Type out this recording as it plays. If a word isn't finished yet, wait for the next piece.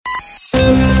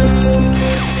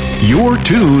You're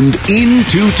tuned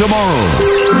into tomorrow.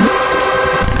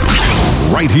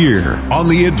 Right here on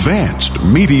the Advanced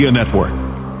Media Network.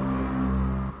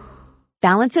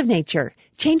 Balance of Nature,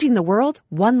 changing the world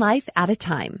one life at a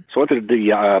time. So I went to the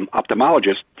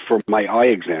ophthalmologist for my eye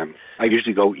exam. I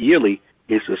usually go yearly.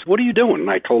 He says, "What are you doing?" And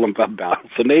I told him about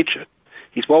Balance of Nature.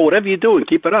 He said, "Well, whatever you're doing,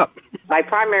 keep it up." My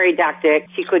primary doctor,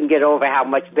 she couldn't get over how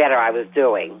much better I was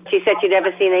doing. She said she'd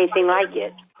never seen anything like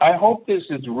it. I hope this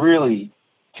is really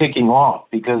kicking off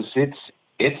because it's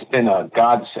been a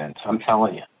godsend, I'm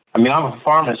telling you. I mean, I'm a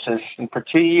pharmacist, and for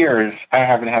 2 years, I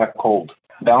haven't had a cold.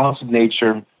 Balance of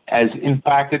Nature has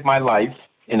impacted my life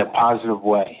in a positive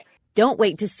way. Don't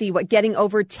wait to see what getting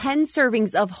over 10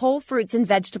 servings of whole fruits and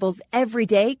vegetables every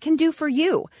day can do for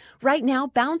you. Right now,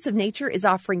 Balance of Nature is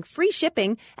offering free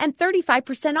shipping and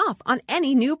 35% off on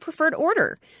any new preferred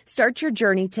order. Start your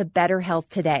journey to better health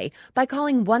today by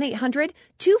calling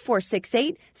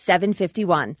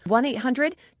 1-800-2468-751.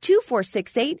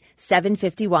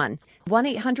 1-800-2468-751.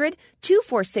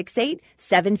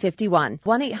 1-800-2468-751.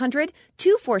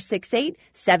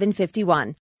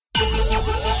 1-800-2468-751.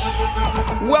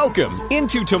 Welcome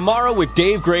into Tomorrow with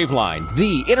Dave Graveline,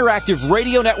 the interactive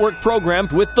radio network program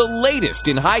with the latest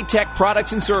in high-tech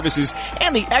products and services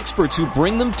and the experts who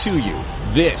bring them to you.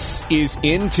 This is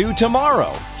Into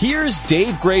Tomorrow. Here's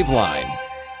Dave Graveline.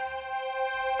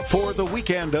 For the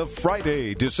weekend of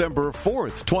Friday, December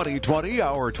 4th, 2020,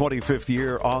 our 25th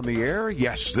year on the air.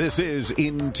 Yes, this is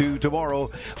Into Tomorrow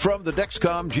from the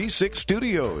Dexcom G6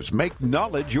 studios. Make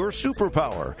knowledge your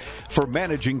superpower. For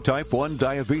managing type 1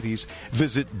 diabetes,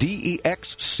 visit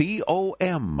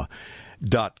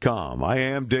DEXCOM.com. I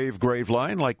am Dave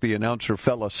Graveline, like the announcer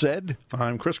fella said.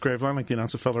 I'm Chris Graveline, like the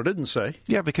announcer fella didn't say.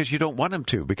 Yeah, because you don't want him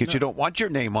to, because you don't want your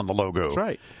name on the logo. That's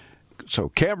right. So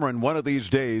Cameron, one of these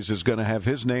days, is going to have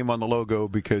his name on the logo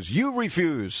because you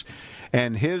refuse.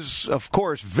 And his, of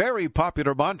course, very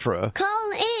popular mantra...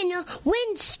 Call in,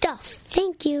 win stuff.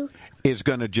 Thank you. ...is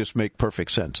going to just make perfect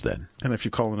sense then. And if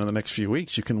you call in the next few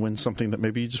weeks, you can win something that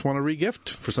maybe you just want to re-gift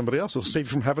for somebody else. It'll save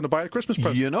you from having to buy a Christmas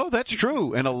present. You know, that's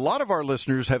true. And a lot of our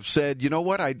listeners have said, you know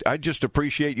what, I just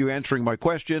appreciate you answering my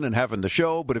question and having the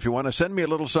show, but if you want to send me a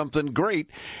little something, great.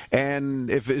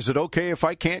 And is it okay if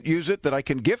I can't use it, that I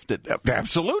can gift it?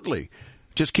 Absolutely.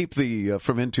 Just keep the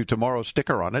From Into Tomorrow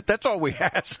sticker on it. That's all we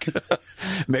ask.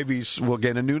 Maybe we'll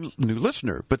get a new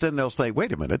listener. But then they'll say,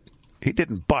 wait a minute, he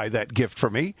didn't buy that gift for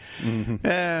me.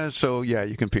 Mm-hmm. So, yeah,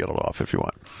 you can peel it off if you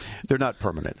want. They're not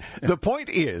permanent. Yeah. The point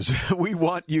is, we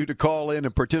want you to call in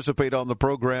and participate on the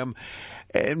program,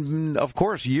 and, of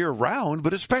course, year-round,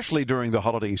 but especially during the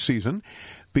holiday season,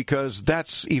 because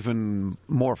that's even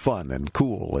more fun and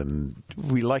cool, and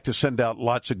we like to send out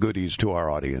lots of goodies to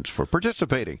our audience for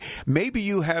participating. Maybe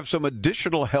you have some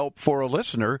additional help for a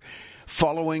listener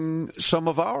following some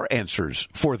of our answers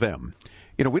for them.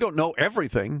 You know, we don't know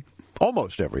everything,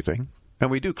 almost everything, and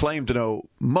we do claim to know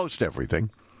most everything,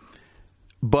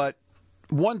 but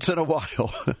once in a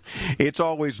while, it's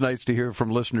always nice to hear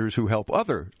from listeners who help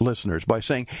other listeners by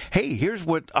saying, hey, here's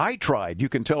what I tried. You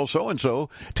can tell so-and-so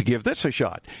to give this a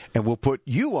shot, and we'll put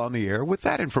you on the air with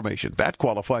that information. That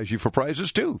qualifies you for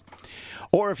prizes, too.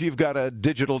 Or if you've got a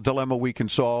digital dilemma we can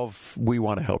solve, we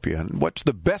want to help you. And what's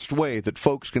the best way that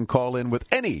folks can call in with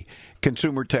any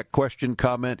consumer tech question,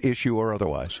 comment, issue, or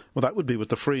otherwise? Well, that would be with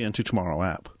the free Into Tomorrow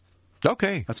app.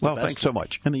 Okay. Well, thanks so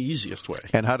much. And the easiest way.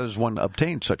 And how does one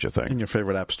obtain such a thing? In your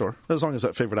favorite app store. As long as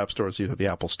that favorite app store is either the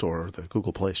Apple Store or the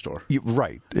Google Play Store.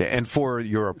 Right. And for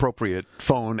your appropriate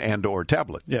phone and or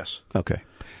tablet. Yes. Okay.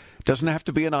 Doesn't have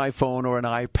to be an iPhone or an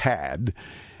iPad.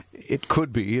 It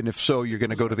could be, and if so, you're going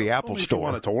to go to the Apple Store. If you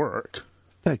want it to work.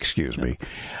 Excuse me.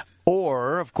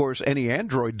 Or, of course, any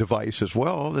Android device as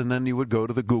well, and then you would go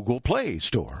to the Google Play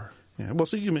Store. Yeah, well,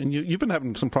 see, you've been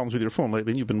having some problems with your phone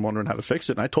lately, and you've been wondering how to fix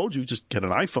it. And I told you just get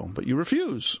an iPhone, but you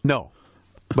refuse. No.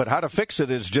 But how to fix it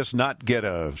is just not get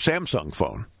a Samsung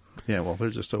phone. Yeah, well, they're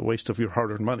just a waste of your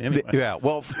hard-earned money anyway. Yeah,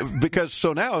 well, because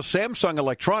so now Samsung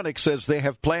Electronics says they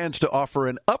have plans to offer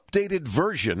an updated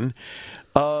version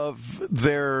of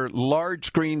their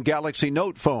large-screen Galaxy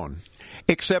Note phone,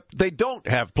 except they don't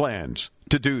have plans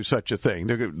to do such a thing.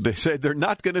 They said they're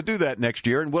not going to do that next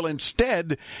year and will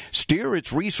instead steer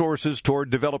its resources toward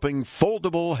developing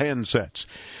foldable handsets.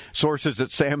 Sources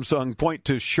at Samsung point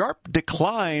to sharp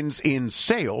declines in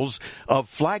sales of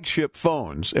flagship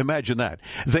phones. Imagine that.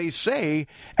 They say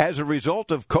as a result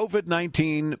of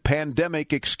COVID-19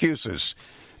 pandemic excuses.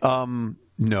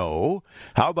 No.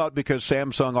 How about because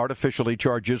Samsung artificially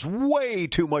charges way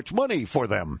too much money for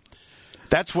them?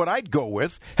 That's what I'd go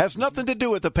with. Has nothing to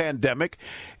do with the pandemic.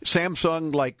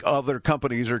 Samsung, like other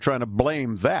companies, are trying to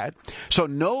blame that. So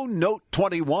no Note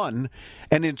 21,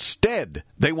 and instead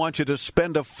they want you to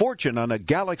spend a fortune on a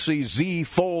Galaxy Z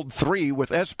Fold 3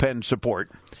 with S Pen support.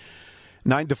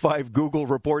 9 to 5 Google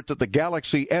reports that the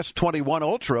Galaxy S21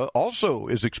 Ultra also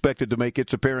is expected to make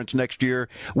its appearance next year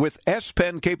with S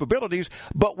Pen capabilities,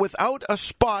 but without a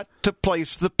spot to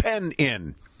place the pen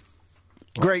in.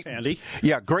 Great, handy.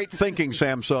 Yeah, great thinking,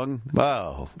 Samsung.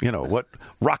 Wow, what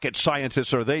rocket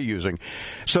scientists are they using?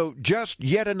 So just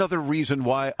yet another reason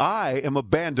why I am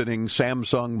abandoning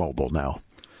Samsung Mobile now.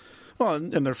 Well,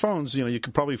 and their phones, you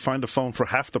could probably find a phone for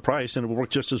half the price and it will work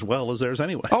just as well as theirs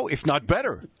anyway. Oh, if not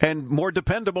better, and more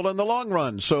dependable in the long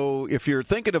run. So if you're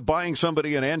thinking of buying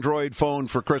somebody an Android phone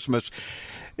for Christmas,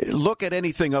 look at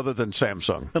anything other than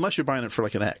Samsung. Unless you're buying it for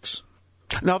like an X.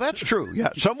 Now, that's true.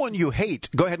 Yeah, someone you hate,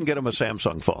 go ahead and get them a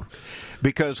Samsung phone.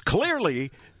 Because clearly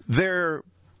their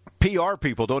PR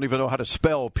people don't even know how to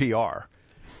spell PR.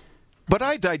 But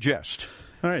I digest.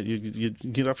 All right, you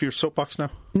get off your soapbox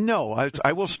now? No,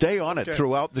 I will stay on it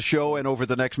throughout the show and over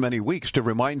the next many weeks to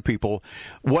remind people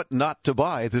what not to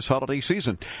buy this holiday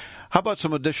season. How about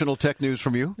some additional tech news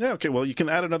from you? Yeah, okay. Well, you can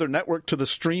add another network to the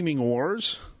streaming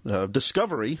wars.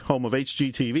 Discovery, home of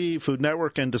HGTV, Food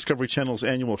Network, and Discovery Channel's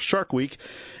annual Shark Week,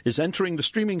 is entering the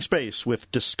streaming space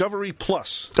with Discovery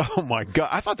Plus. Oh, my God.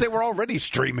 I thought they were already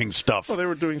streaming stuff. Well, they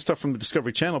were doing stuff from the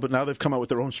Discovery Channel, but now they've come out with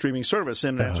their own streaming service.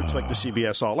 And it answers like the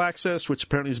CBS All Access, which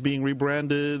apparently is being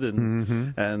rebranded,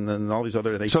 and then all these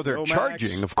other... So they're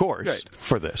charging, of course,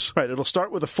 for this. Right. It'll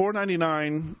start with a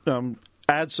 $4.99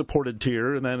 ad-supported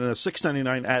tier and then a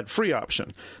 $6.99 ad-free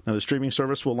option. Now, the streaming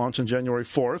service will launch on January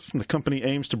 4th, and the company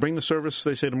aims to bring the service,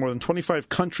 they say, to more than 25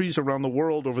 countries around the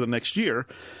world over the next year.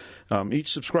 Each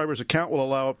subscriber's account will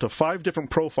allow up to 5 different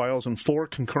profiles and 4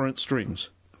 concurrent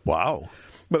streams. Wow.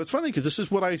 But it's funny because this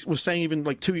is what I was saying even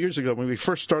like 2 years ago when we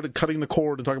first started cutting the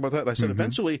cord and talking about that. I said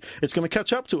eventually it's going to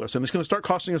catch up to us and it's going to start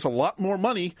costing us a lot more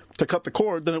money to cut the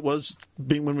cord than it was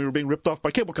when we were being ripped off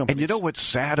by cable companies. And you know what's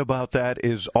sad about that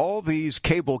is all these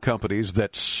cable companies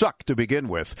that suck to begin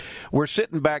with, we're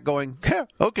sitting back going,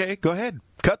 okay, go ahead.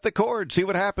 Cut the cord. See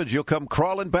what happens. You'll come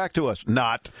crawling back to us.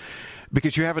 Not.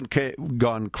 Because you haven't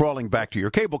gone crawling back to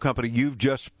your cable company. You've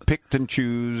just picked and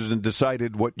choose and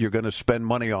decided what you're going to spend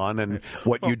money on and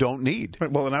what you don't need. Right.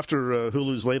 Well, and after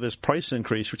Hulu's latest price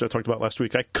increase, which I talked about last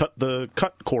week, I cut the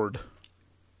cord.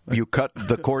 You cut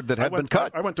the cord that had been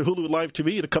cut? I went to Hulu Live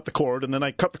TV to cut the cord, and then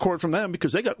I cut the cord from them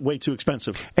because they got way too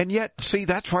expensive. And yet, see,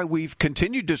 that's why we've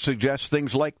continued to suggest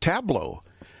things like Tableau.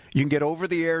 You can get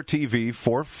over-the-air TV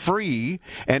for free,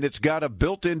 and it's got a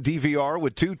built-in DVR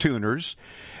with 2 tuners.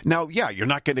 Now, yeah, you're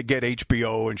not going to get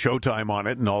HBO and Showtime on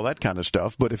it and all that kind of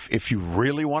stuff, but if you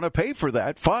really want to pay for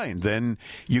that, fine. Then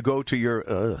you go to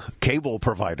your cable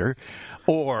provider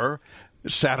or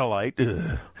satellite.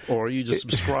 Or you just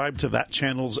subscribe to that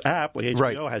channel's app. Like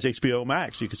HBO has HBO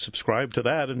Max. You could subscribe to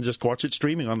that and just watch it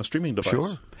streaming on a streaming device.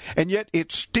 Sure. And yet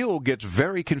it still gets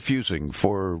very confusing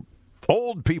for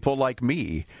old people like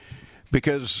me,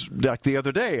 because like the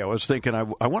other day I was thinking I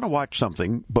want to watch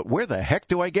something, but where the heck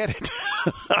do I get it?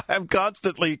 I'm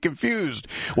constantly confused.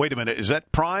 Wait a minute, is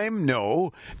that Prime?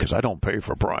 No, because I don't pay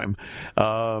for Prime.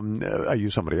 I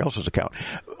use somebody else's account.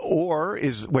 Or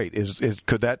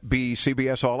could that be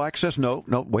CBS All Access? No,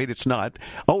 wait, it's not.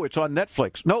 Oh, it's on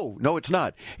Netflix. No, it's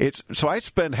not. So I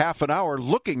spend half an hour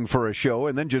looking for a show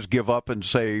and then just give up and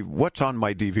say, what's on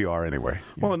my DVR anyway?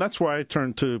 Well, and that's why I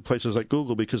turned to places like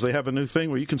Google, because they have a new thing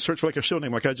where you can search for like a show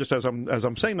name. Like as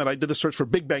I'm saying that, I did a search for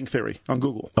Big Bang Theory on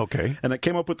Google. Okay. And it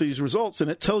came up with these results, and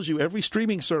it tells you every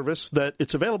streaming service that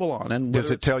it's available on. And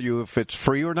does it tell you if it's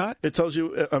free or not? It tells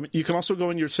you. You can also go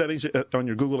in your settings on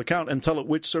your Google account and tell it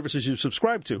which services you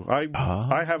subscribe to.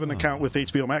 I have an account with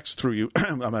HBO Max through you. I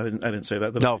didn't say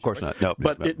that. No, of course not. No,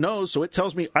 but it knows, so it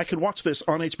tells me I can watch this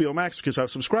on HBO Max because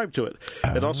I've subscribed to it.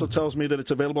 It also tells me that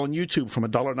it's available on YouTube from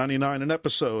 $1.99 an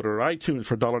episode, or iTunes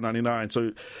for $1.99.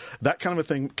 So that kind of a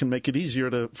thing can make it easier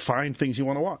to find things you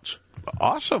want to watch.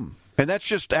 Awesome. And that's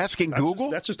just asking Google?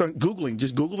 That's just on Googling.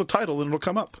 Just Google the title and it'll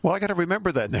come up. Well, I got to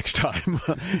remember that next time.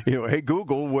 Hey,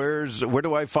 Google, where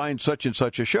do I find such and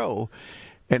such a show?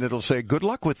 And it'll say, good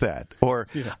luck with that. Or,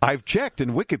 I've checked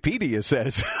and Wikipedia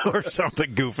says, or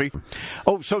something goofy.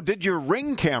 Oh, so did your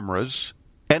Ring cameras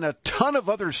and a ton of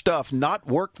other stuff not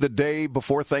work the day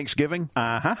before Thanksgiving?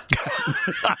 Uh-huh.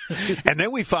 And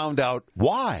then we found out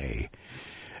why.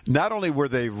 Not only were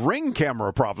they Ring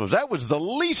camera problems, that was the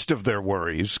least of their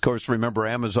worries. Of course, remember,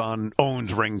 Amazon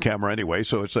owns Ring camera anyway,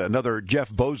 so it's another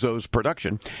Jeff Bezos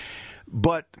production.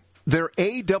 But their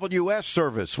AWS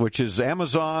service, which is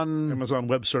Amazon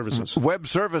Web Services. Web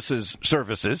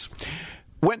services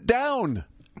went down.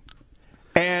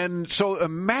 And so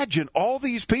imagine all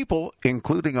these people,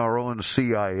 including our own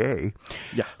CIA,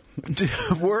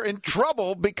 were in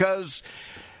trouble because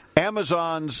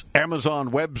Amazon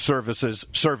Web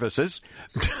Services,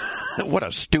 what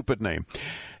a stupid name,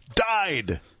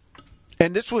 died.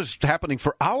 And this was happening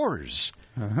for hours.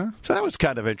 So that was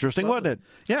kind of interesting, wasn't it?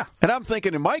 Yeah. And I'm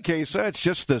thinking, in my case, it's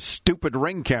just the stupid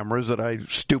Ring cameras that I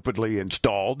stupidly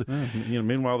installed.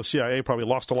 Meanwhile, the CIA probably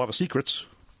lost a lot of secrets.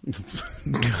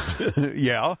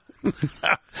 Yeah.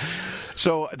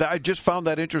 So I just found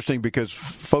that interesting because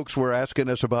folks were asking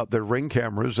us about their Ring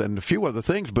cameras and a few other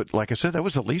things. But like I said, that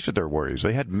was the least of their worries.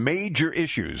 They had major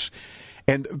issues.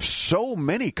 And so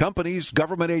many companies,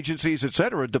 government agencies,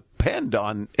 etc., depend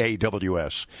on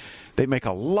AWS. They make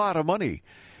a lot of money.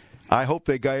 I hope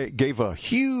they gave a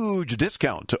huge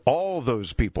discount to all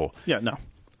those people. Yeah, no.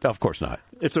 Of course not.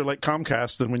 If they're like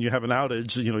Comcast, then when you have an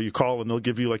outage, you call and they'll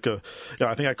give you like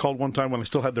I think I called one time when I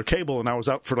still had their cable and I was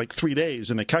out for like 3 days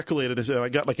and they calculated and I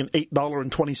got like an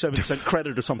 $8.27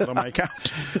 credit or something on my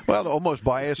account. Well, they'll almost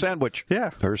buy a sandwich. Yeah.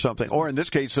 Or something. Or in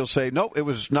this case, they'll say, no, it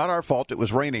was not our fault. It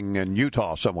was raining in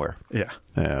Utah somewhere. Yeah.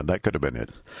 Yeah, that could have been it.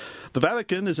 The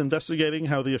Vatican is investigating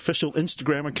how the official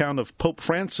Instagram account of Pope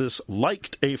Francis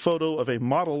liked a photo of a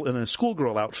model in a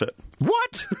schoolgirl outfit.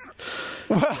 What?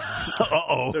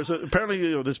 Uh-oh. There's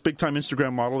apparently this big-time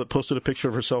Instagram model that posted a picture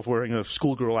of herself wearing a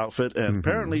schoolgirl outfit, and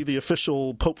apparently the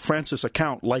official Pope Francis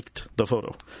account liked the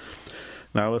photo.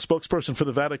 Now, a spokesperson for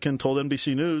the Vatican told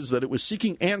NBC News that it was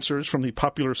seeking answers from the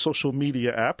popular social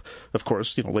media app. Of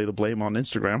course, lay the blame on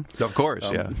Instagram. Of course,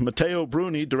 yeah. Matteo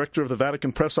Bruni, director of the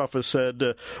Vatican press office,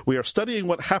 said, "We are studying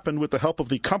what happened with the help of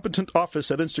the competent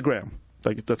office at Instagram."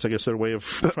 That's, I guess, their way of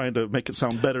trying to make it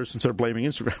sound better since they're blaming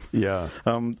Instagram. Yeah.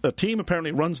 A team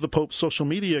apparently runs the Pope's social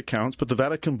media accounts, but the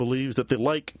Vatican believes that the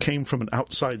like came from an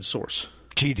outside source.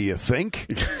 Gee, do you think?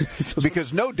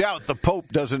 Because no doubt the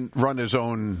Pope doesn't run his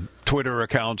own Twitter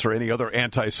accounts or any other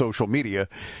anti-social media.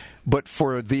 But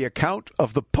for the account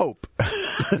of the Pope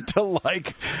to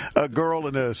like a girl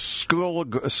in a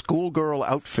schoolgirl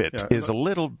outfit is a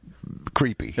little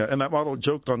creepy. Yeah, and that model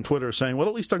joked on Twitter saying, well,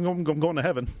 at least I'm going to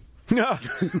heaven.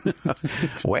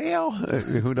 Well,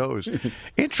 who knows?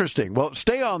 Interesting. Well,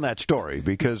 stay on that story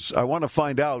because I want to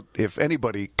find out if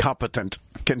anybody competent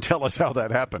can tell us how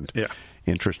that happened. Yeah.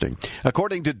 Interesting.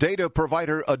 According to data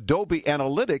provider Adobe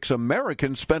Analytics,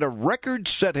 Americans spent a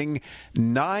record-setting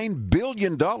 $9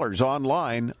 billion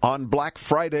online on Black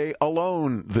Friday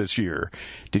alone this year.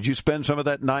 Did you spend some of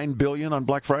that $9 billion on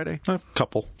Black Friday? A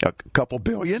couple. A couple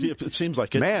billion? Yeah, it seems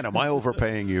like it. Man, am I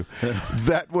overpaying you.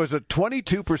 That was a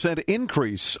 22%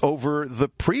 increase over the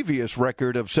previous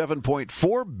record of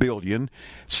 $7.4 billion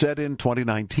set in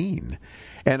 2019.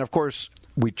 And, of course,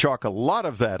 we chalk a lot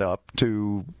of that up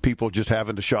to people just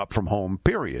having to shop from home,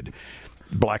 period.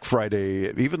 Black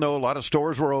Friday, even though a lot of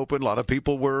stores were open, a lot of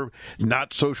people were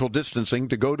not social distancing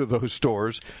to go to those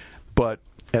stores, but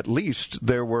at least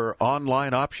there were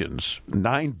online options.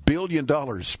 $9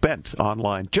 billion spent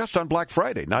online just on Black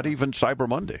Friday, not even Cyber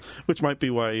Monday. Which might be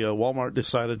why Walmart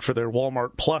decided for their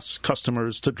Walmart Plus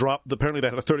customers to drop, apparently they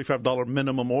had a $35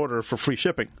 minimum order for free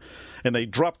shipping. And they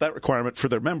dropped that requirement for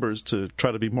their members to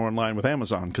try to be more in line with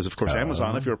Amazon. Because, of course,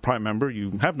 Amazon, if you're a Prime member,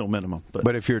 you have no minimum.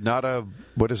 But if you're not a,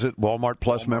 Walmart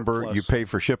Plus member, you pay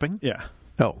for shipping? Yeah.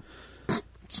 Oh.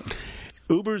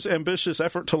 Uber's ambitious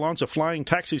effort to launch a flying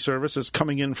taxi service is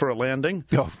coming in for a landing.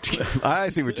 Oh, I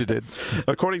see what you did.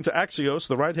 According to Axios,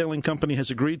 the ride-hailing company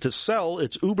has agreed to sell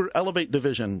its Uber Elevate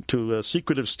division to a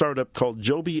secretive startup called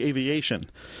Joby Aviation.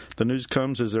 The news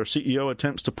comes as their CEO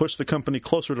attempts to push the company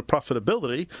closer to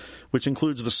profitability, which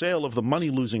includes the sale of the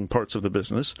money-losing parts of the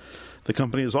business. The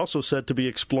company is also said to be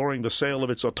exploring the sale of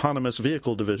its autonomous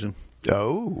vehicle division.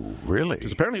 Oh, really?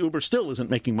 Because apparently Uber still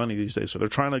isn't making money these days, so they're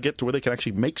trying to get to where they can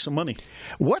actually make some money.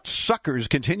 What suckers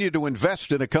continue to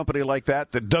invest in a company like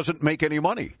that doesn't make any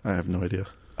money? I have no idea.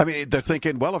 I mean, they're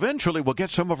thinking, well, eventually we'll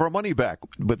get some of our money back,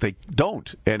 but they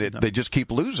don't, and they just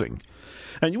keep losing.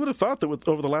 And you would have thought that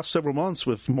over the last several months,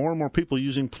 with more and more people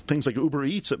using things like Uber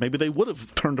Eats, that maybe they would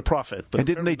have turned a profit. But and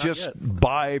didn't they just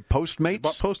buy Postmates? They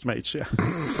bought Postmates, yeah.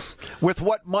 With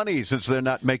what money, since they're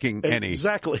not making any?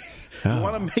 Exactly. Oh, you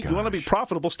want to be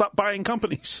profitable, stop buying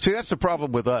companies. See, that's the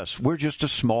problem with us. We're just a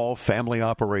small family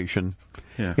operation.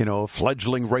 Yeah. A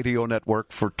fledgling radio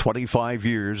network for 25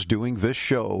 years doing this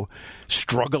show,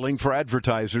 struggling for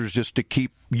advertisers just to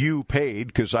keep you paid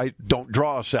because I don't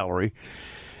draw a salary.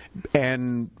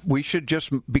 And we should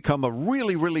just become a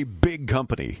really, really big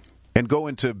company and go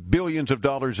into billions of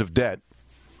dollars of debt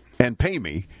and pay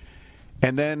me.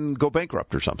 and then go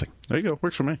bankrupt or something. There you go.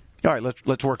 Works for me. All right,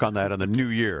 let's work on that in the new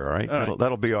year, all right?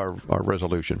 That'll be our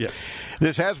resolution. Yeah.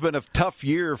 This has been a tough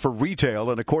year for retail,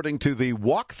 and according to the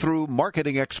walkthrough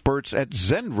marketing experts at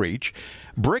ZenReach,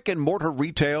 brick-and-mortar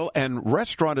retail and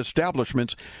restaurant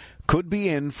establishments could be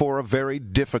in for a very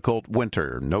difficult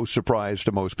winter. No surprise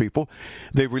to most people.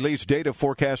 They released data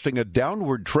forecasting a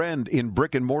downward trend in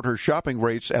brick-and-mortar shopping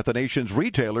rates at the nation's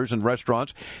retailers and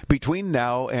restaurants between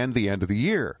now and the end of the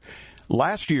year.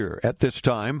 Last year, at this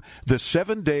time, the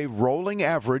 7-day rolling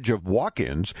average of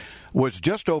walk-ins was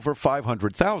just over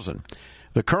 500,000.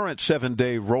 The current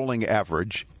 7-day rolling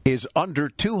average is under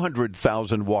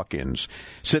 200,000 walk-ins,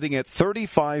 sitting at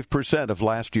 35% of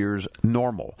last year's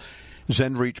normal.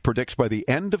 ZenReach predicts by the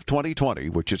end of 2020,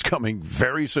 which is coming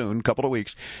very soon, a couple of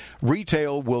weeks,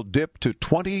 retail will dip to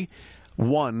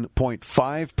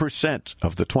 21.5%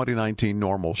 of the 2019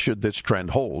 normal should this trend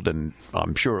hold, and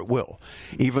I'm sure it will,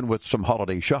 even with some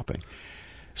holiday shopping.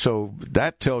 So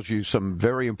that tells you some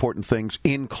very important things,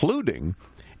 including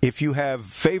if you have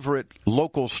favorite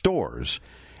local stores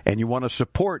and you want to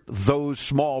support those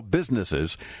small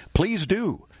businesses, please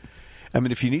do. I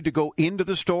mean, if you need to go into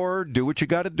the store, do what you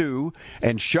got to do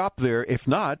and shop there. If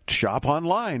not, shop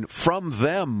online from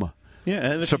them.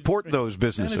 Yeah, and support those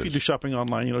businesses. And if you do shopping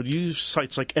online, use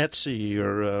sites like Etsy,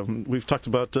 or we've talked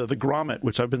about the Grommet,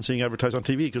 which I've been seeing advertised on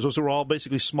TV, because those are all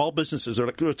basically small businesses. They're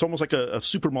like, it's almost like a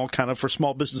super mall kind of for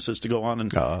small businesses to go on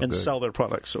and sell their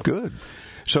products. So. Good.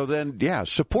 So then,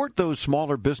 support those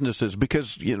smaller businesses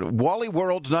because, Wally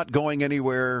World's not going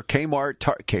anywhere. Kmart,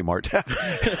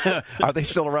 are they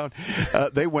still around?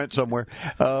 They went somewhere.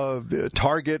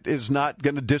 Target is not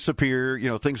going to disappear,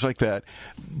 things like that.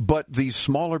 But these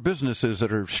smaller businesses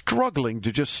that are struggling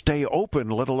to just stay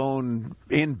open, let alone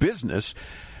in business,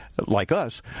 like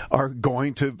us, are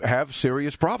going to have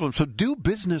serious problems. So do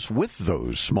business with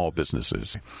those small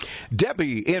businesses.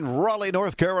 Debbie in Raleigh,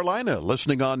 North Carolina,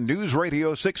 listening on News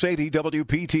Radio 680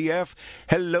 WPTF.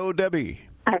 Hello, Debbie.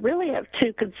 I really have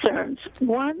two concerns.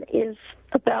 One is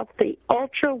about the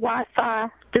Ultra Wi-Fi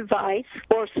device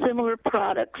or similar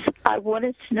products. I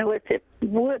wanted to know if it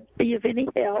would be of any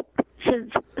help,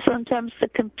 since sometimes the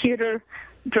computer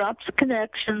drops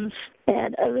connections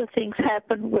and other things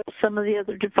happen with some of the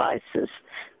other devices.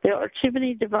 There are too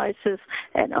many devices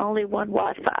and only one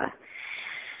Wi-Fi.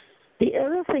 The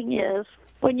other thing is,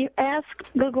 when you ask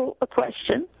Google a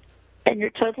question and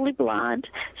you're totally blind,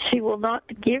 she will not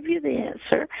give you the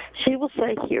answer. She will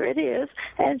say, here it is,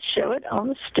 and show it on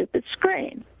the stupid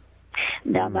screen.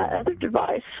 Now, my other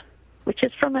device, which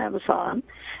is from Amazon,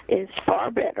 is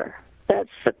far better. That's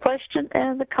the question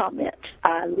and the comment.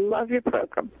 I love your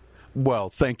program. Well,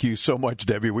 thank you so much,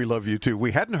 Debbie. We love you, too.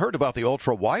 We hadn't heard about the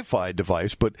Ultra Wi-Fi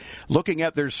device, but looking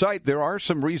at their site, there are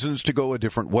some reasons to go a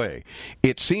different way.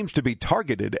 It seems to be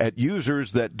targeted at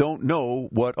users that don't know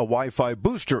what a Wi-Fi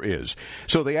booster is.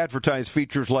 So they advertise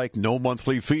features like no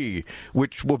monthly fee,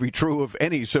 which will be true of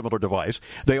any similar device.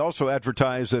 They also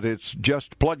advertise that it's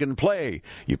just plug and play.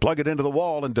 You plug it into the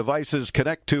wall and devices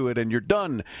connect to it and you're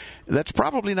done. That's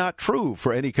probably not true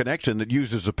for any connection that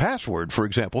uses a password, for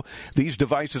example. These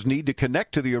devices need to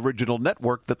connect to the original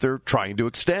network that they're trying to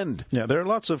extend. Yeah, there are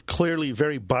lots of clearly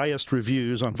very biased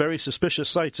reviews on very suspicious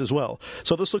sites as well.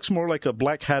 So this looks more like a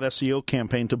black hat SEO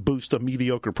campaign to boost a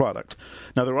mediocre product.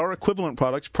 Now, there are equivalent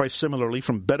products priced similarly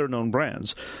from better-known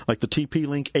brands, like the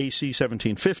TP-Link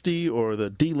AC1750 or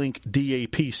the D-Link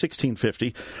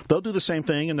DAP1650. They'll do the same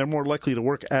thing, and they're more likely to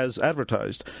work as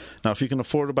advertised. Now, if you can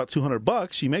afford about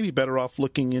 $200, you may be better off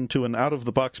looking into an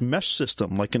out-of-the-box mesh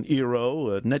system like an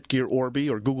Eero, a Netgear Orbi,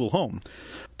 or Google Home.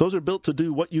 Those are built to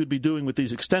do what you'd be doing with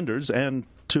these extenders and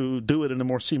to do it in a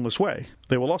more seamless way.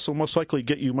 They will also most likely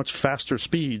get you much faster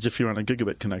speeds if you're on a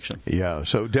gigabit connection. Yeah,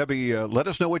 so Debbie, let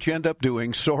us know what you end up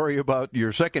doing. Sorry about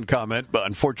your second comment, but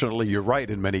unfortunately you're right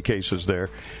in many cases there.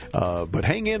 But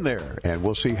hang in there, and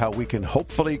we'll see how we can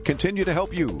hopefully continue to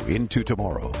help you into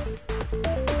tomorrow.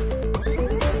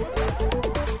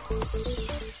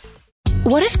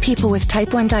 What if people with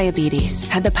type 1 diabetes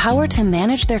had the power to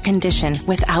manage their condition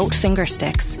without finger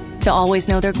sticks? To always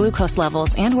know their glucose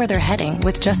levels and where they're heading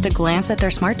with just a glance at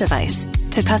their smart device?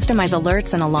 To customize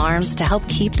alerts and alarms to help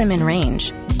keep them in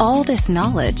range? All this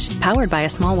knowledge powered by a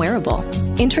small wearable.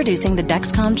 Introducing the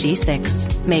Dexcom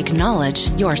G6. Make knowledge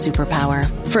your superpower.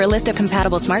 For a list of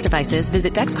compatible smart devices,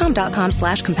 visit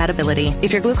Dexcom.com/compatibility.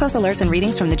 If your glucose alerts and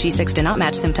readings from the G6 do not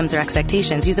match symptoms or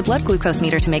expectations, use a blood glucose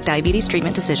meter to make diabetes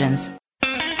treatment decisions.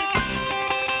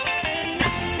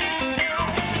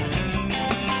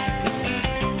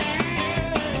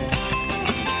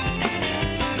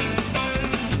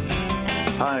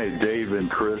 Hi, Dave and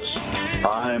Chris.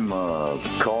 I'm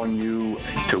calling you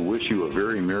to wish you a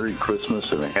very Merry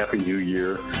Christmas and a Happy New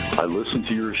Year. I listen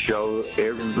to your show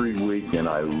every week, and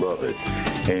I love it.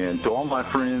 And to all my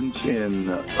friends in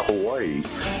Hawaii,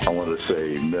 I want to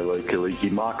say Mele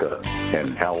Kalikimaka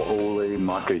and Hau'ole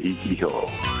Makahikiho.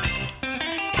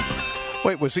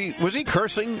 Wait, was he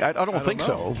cursing? I don't think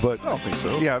so. But I don't think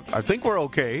so. Yeah, I think we're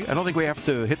okay. I don't think we have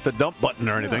to hit the dump button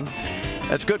or anything. Yeah.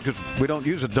 That's good because we don't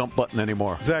use a dump button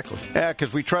anymore. Exactly. Yeah,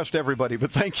 because we trust everybody.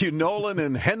 But thank you, Nolan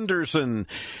and Henderson.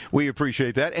 We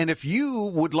appreciate that. And if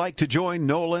you would like to join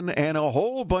Nolan and a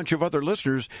whole bunch of other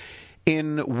listeners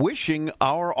in wishing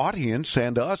our audience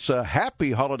and us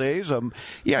happy holidays,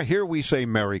 here we say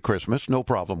Merry Christmas. No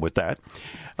problem with that.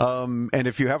 And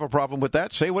if you have a problem with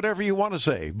that, say whatever you want to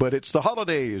say. But it's the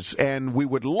holidays, and we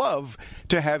would love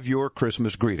to have your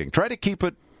Christmas greeting. Try to keep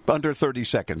it under 30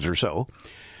 seconds or so.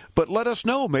 But let us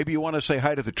know. Maybe you want to say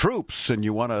hi to the troops and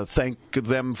you want to thank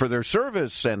them for their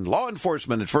service and law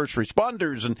enforcement and first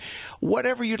responders and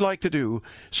whatever you'd like to do,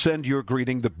 send your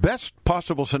greeting. The best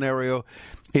possible scenario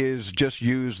is just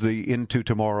use the Into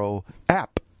Tomorrow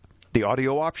app. The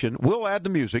audio option. We'll add the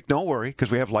music. Don't worry,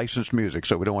 because we have licensed music,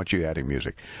 so we don't want you adding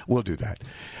music. We'll do that.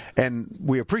 And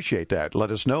we appreciate that. Let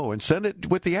us know and send it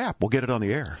with the app. We'll get it on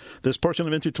the air. This portion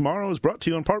of Into Tomorrow is brought to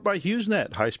you in part by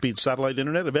HughesNet, high-speed satellite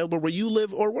internet available where you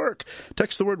live or work.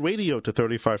 Text the word radio to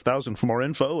 35,000 for more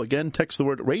info. Again, text the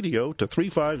word radio to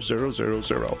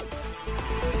 35000.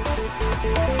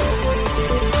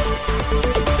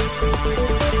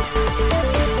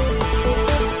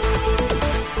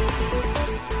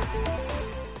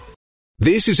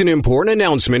 This is an important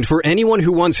announcement for anyone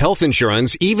who wants health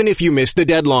insurance, even if you missed the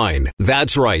deadline.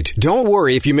 That's right. Don't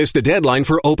worry if you missed the deadline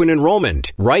for open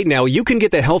enrollment. Right now, you can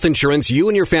get the health insurance you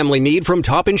and your family need from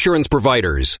top insurance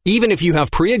providers, even if you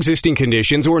have pre-existing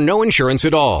conditions or no insurance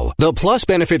at all. The Plus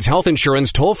Benefits Health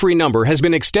Insurance toll-free number has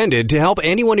been extended to help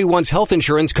anyone who wants health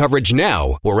insurance coverage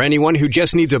now, or anyone who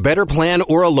just needs a better plan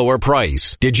or a lower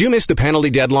price. Did you miss the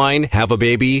penalty deadline, have a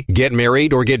baby, get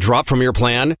married, or get dropped from your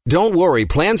plan? Don't worry,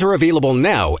 plans are available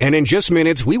now, and in just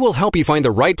minutes, we will help you find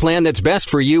the right plan that's best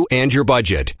for you and your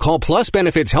budget. Call Plus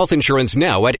Benefits Health Insurance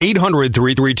now at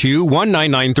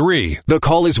 800-332-1993. The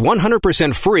call is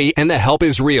 100% free, and the help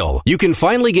is real. You can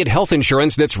finally get health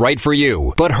insurance that's right for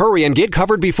you. But hurry and get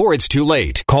covered before it's too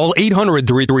late. Call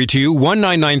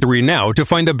 800-332-1993 now to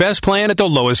find the best plan at the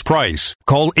lowest price.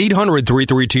 Call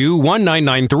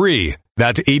 800-332-1993.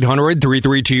 That's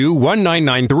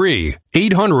 800-332-1993.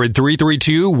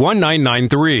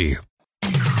 800-332-1993.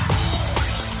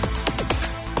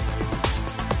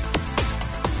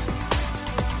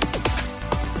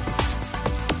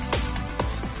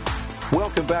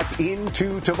 Welcome back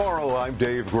into Tomorrow. I'm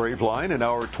Dave Graveline, in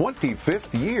our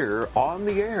 25th year on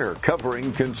the air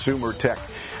covering consumer tech.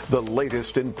 The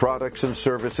latest in products and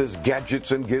services,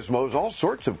 gadgets and gizmos, all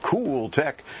sorts of cool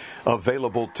tech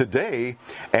available today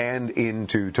and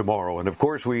into tomorrow. And of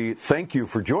course, we thank you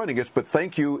for joining us, but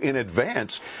thank you in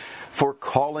advance for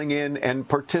calling in and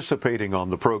participating on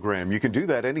the program. You can do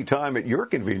that anytime at your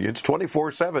convenience,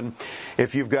 24/7.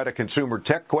 If you've got a consumer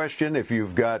tech question, if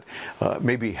you've got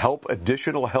maybe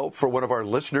additional help for one of our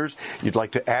listeners, you'd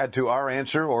like to add to our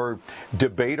answer or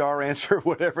debate our answer,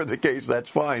 whatever the case, that's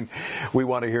fine. We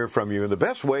want to hear from you. And the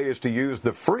best way is to use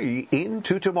the free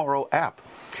Into Tomorrow app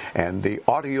and the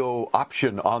audio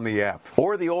option on the app.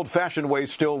 Or the old-fashioned way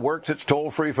still works. It's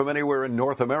toll-free from anywhere in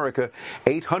North America.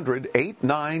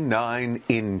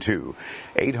 800-899-INTO.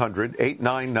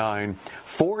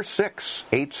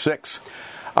 800-899-4686.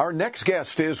 Our next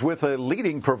guest is with a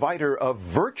leading provider of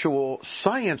virtual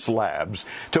science labs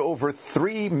to over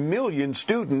 3 million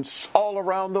students all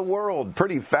around the world.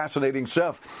 Pretty fascinating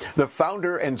stuff. The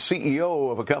founder and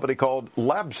CEO of a company called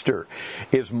Labster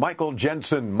is Michael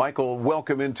Jensen. Michael,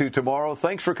 welcome into Tomorrow.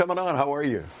 Thanks for coming on. How are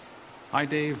you? Hi,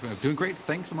 Dave. Doing great.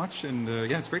 Thanks so much. And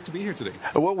it's great to be here today.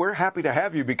 Well, we're happy to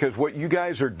have you because what you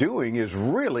guys are doing is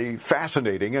really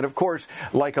fascinating. And of course,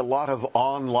 like a lot of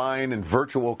online and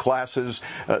virtual classes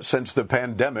since the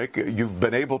pandemic, you've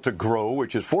been able to grow,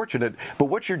 which is fortunate. But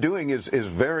what you're doing is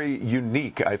very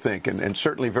unique, I think, and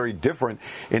certainly very different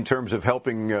in terms of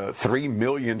helping 3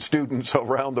 million students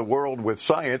around the world with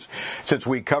science. Since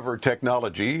we cover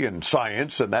technology and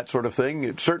science and that sort of thing,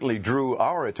 it certainly drew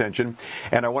our attention.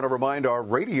 And I want to remind our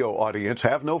radio audience,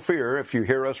 have no fear if you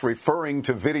hear us referring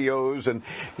to videos and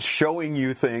showing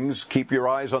you things. Keep your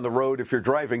eyes on the road if you're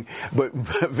driving, but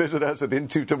visit us at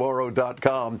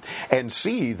intotomorrow.com and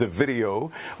see the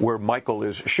video where Michael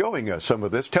is showing us some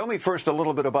of this. Tell me first a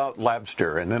little bit about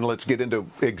Labster, and then let's get into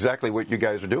exactly what you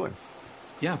guys are doing.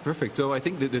 Yeah, perfect. So I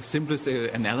think that the simplest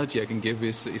analogy I can give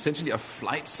is essentially a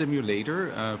flight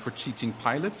simulator for teaching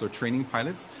pilots or training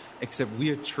pilots, except we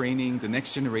are training the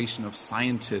next generation of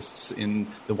scientists in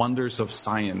the wonders of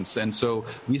science. And so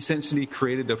we essentially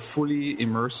created a fully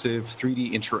immersive,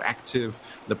 3D interactive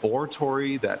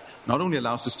laboratory that not only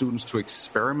allows the students to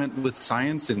experiment with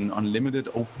science in unlimited,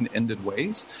 open-ended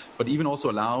ways, but even also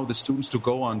allow the students to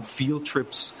go on field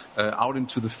trips out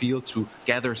into the field to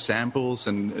gather samples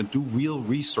and do real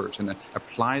research and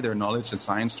apply their knowledge and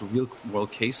science to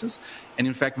real-world cases. And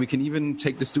in fact, we can even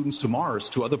take the students to Mars,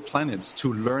 to other planets,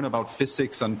 to learn about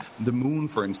physics on the moon,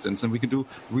 for instance. And we can do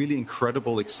really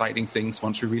incredible, exciting things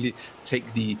once we really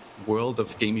take the world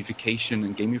of gamification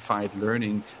and gamified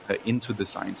learning into the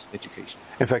science education.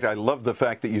 In fact, I love the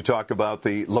fact that you talk about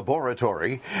the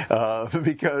laboratory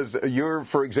because you're,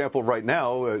 for example, right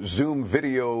now, Zoom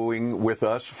videoing with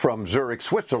us from Zurich,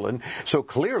 Switzerland. So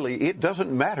clearly, it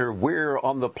doesn't matter where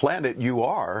on the planet you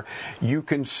are, you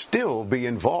can still be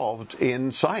involved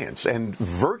in science and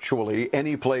virtually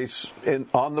any place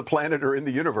on the planet or in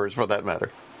the universe, for that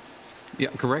matter. Yeah,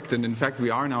 correct. And in fact, we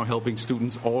are now helping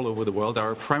students all over the world.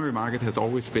 Our primary market has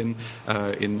always been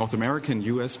in North America and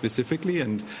U.S. specifically,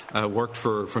 and worked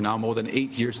for now more than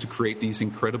 8 years to create these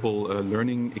incredible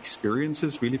learning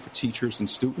experiences, really for teachers and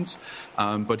students.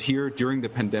 But here, during the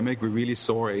pandemic, we really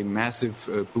saw a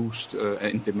massive boost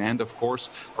in demand, of course,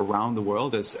 around the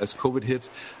world. As COVID hit,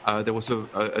 there was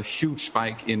a huge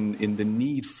spike in the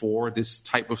need for this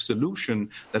type of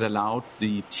solution that allowed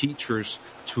the teachers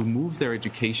to move their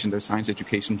education, their science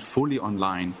education, fully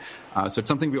online. So it's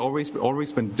something we've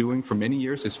always been doing for many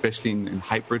years, especially in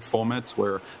hybrid formats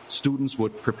where students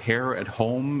would prepare at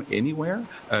home anywhere,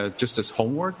 just as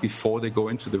homework before they go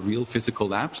into the real physical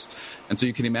labs. And so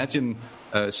you can imagine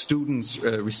students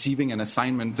receiving an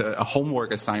assignment, a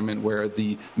homework assignment, where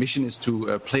the mission is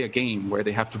to play a game, where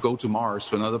they have to go to Mars,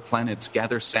 to another planet,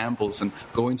 gather samples, and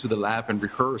go into the lab and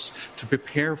rehearse to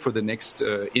prepare for the next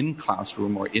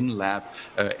in-classroom or in-lab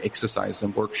exercise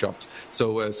and workshops.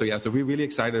 So we're really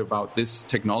excited about this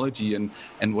technology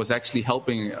and was actually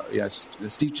helping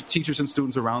teachers and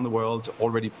students around the world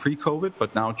already pre-COVID,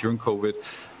 but now during COVID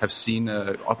have seen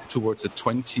up towards a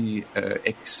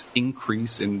 20x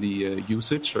increase in the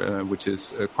usage, which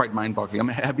is quite mind-boggling. I'm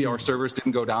happy our servers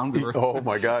didn't go down. Oh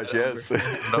my gosh, yes.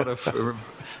 A lot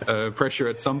of pressure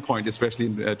at some point, especially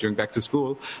during back to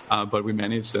school, but we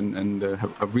managed and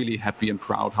are really happy and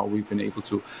proud how we've been able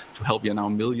to help now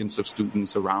millions of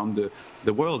students around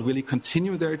the world really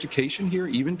continue their education here,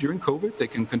 even during COVID. They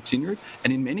can continue it,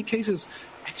 and in many cases,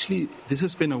 actually, this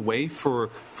has been a way for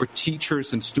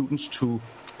teachers and students to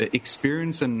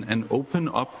experience and open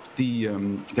up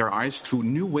their eyes to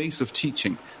new ways of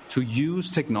teaching, to use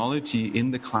technology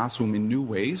in the classroom in new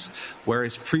ways,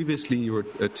 whereas previously you were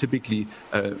typically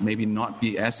maybe not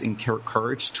be as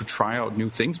encouraged to try out new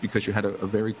things because you had a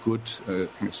very good kind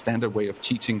of standard way of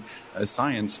teaching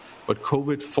science. But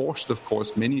COVID forced, of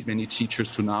course, many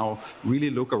teachers to now really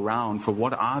look around for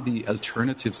what are the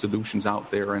alternative solutions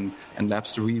out there, and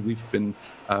Labstory, we've been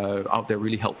out there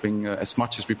really helping as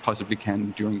much as we possibly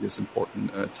can during this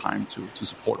important time to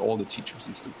support all the teachers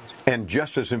and students. And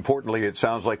just as importantly, it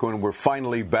sounds like when we're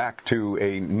finally back to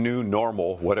a new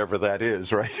normal, whatever that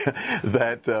is, right,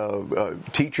 that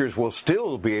teachers will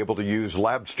still be able to use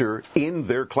Labster in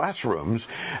their classrooms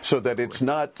so that it's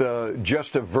not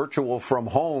just a virtual from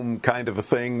home kind of a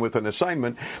thing with an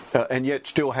assignment, and yet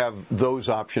still have those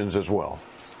options as well.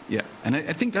 Yeah, and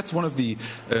I think that's one of the,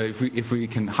 if we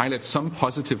can highlight some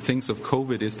positive things of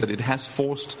COVID, is that it has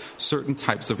forced certain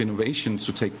types of innovations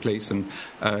to take place, and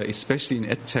especially in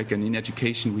EdTech and in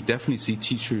education, we definitely see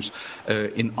teachers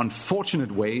in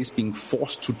unfortunate ways being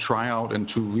forced to try out and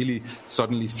to really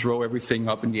suddenly throw everything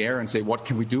up in the air and say, what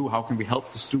can we do? How can we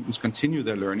help the students continue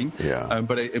their learning? Yeah.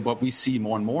 But what we see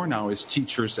more and more now is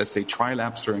teachers, as they try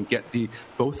Labster and get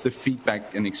both the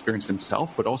feedback and experience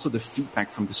themselves, but also the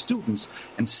feedback from the students,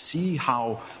 and see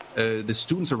how the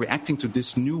students are reacting to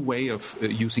this new way of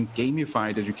using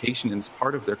gamified education as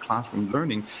part of their classroom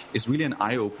learning, is really an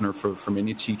eye-opener for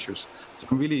many teachers. So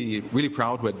I'm really, really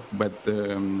proud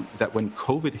that when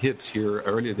COVID hit here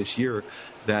earlier this year,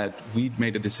 that we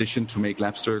made a decision to make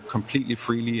Labster completely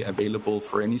freely available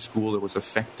for any school that was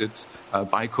affected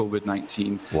by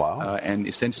COVID-19. Wow. And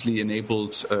essentially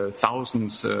enabled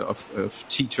thousands of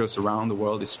teachers around the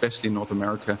world, especially in North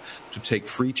America, to take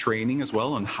free training as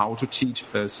well on how to teach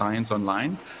science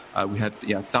online. We had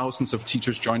thousands of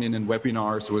teachers join in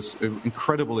webinars. It was an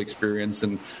incredible experience,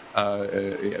 and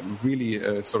really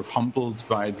sort of humbled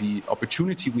by the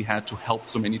opportunity we had to help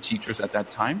so many teachers at that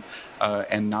time.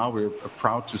 And now we're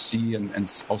proud to see and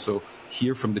also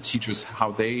hear from the teachers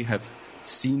how they have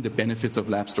seen the benefits of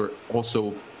Labster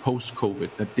also post-COVID,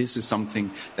 that this is something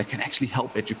that can actually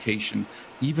help education,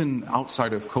 even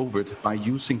outside of COVID, by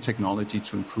using technology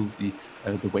to improve the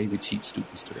way we teach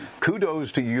students today.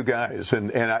 Kudos to you guys,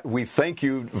 and we thank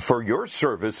you for your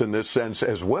service in this sense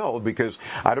as well, because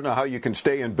I don't know how you can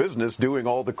stay in business doing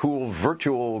all the cool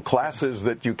virtual classes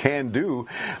that you can do,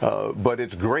 but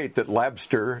it's great that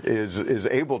Labster is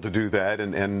able to do that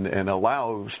and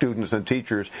allow students and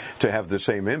teachers to have the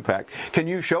same impact. Can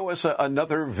you show us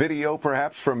another video,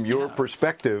 perhaps, from your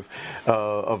perspective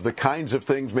of the kinds of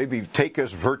things? Maybe take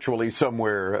us virtually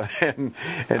somewhere and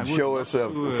show us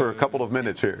for a couple of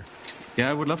minutes here. Yeah,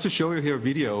 I would love to show you here a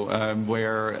video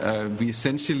where we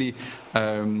essentially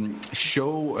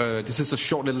show, this is a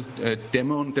short little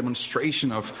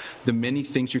demonstration of the many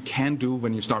things you can do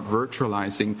when you start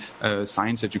virtualizing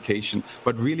science education.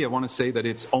 But really, I want to say that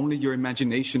it's only your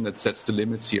imagination that sets the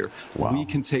limits here. Wow. We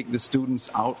can take the students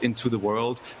out into the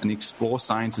world and explore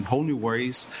science in whole new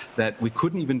ways that we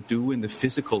couldn't even do in the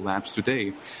physical labs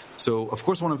today. So, of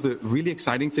course, one of the really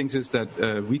exciting things is that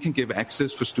we can give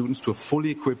access for students to a fully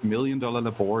equipped $1 million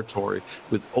laboratory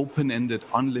with open-ended,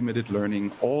 unlimited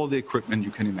learning, all the equipment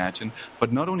you can imagine.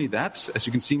 But not only that, as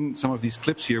you can see in some of these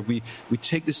clips here, we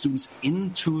take the students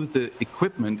into the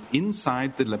equipment,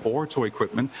 inside the laboratory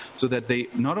equipment, so that they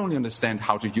not only understand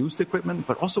how to use the equipment,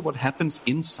 but also what happens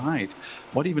inside.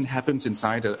 What even happens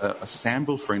inside a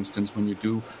sample, for instance, when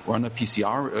you run a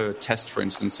PCR test, for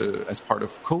instance, as part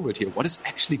of COVID here. What is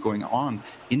actually going on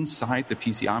inside the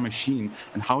PCR machine,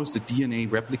 and how is the DNA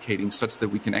replicating such that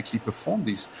we can actually perform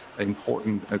these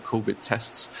important COVID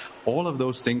tests? All of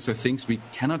those things are things we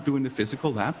cannot do in the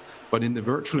physical lab, but in the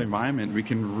virtual environment, we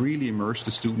can really immerse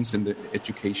the students in the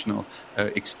educational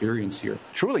experience here.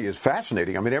 Truly is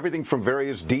fascinating. I mean, everything from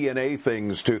various DNA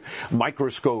things to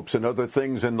microscopes and other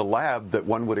things in the lab that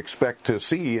one would expect to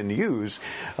see and use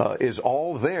is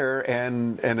all there,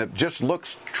 and it just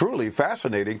looks truly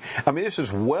fascinating. I mean, this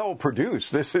is well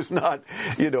produced. This is not,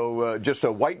 just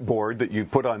a whiteboard that you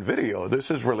put on video. This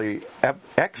is really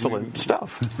excellent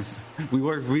stuff. We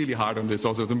worked really hard on this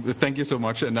also. Thank you so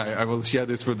much, and I will share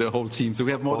this with the whole team. So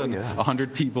we have more than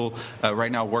 100 people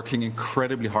right now working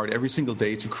incredibly hard every single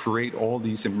day to create all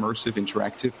these immersive,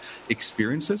 interactive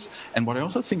experiences. And what I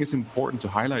also think is important to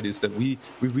highlight is that we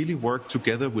really work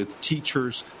together with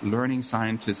teachers, learning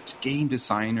scientists, game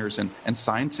designers, and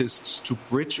scientists to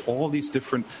bridge all these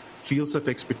different fields of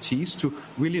expertise to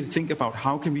really think about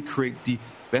how can we create the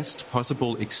best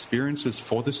possible experiences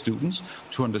for the students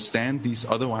to understand these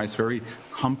otherwise very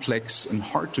complex and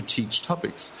hard to teach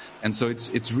topics. And so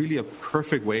it's really a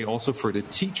perfect way also for the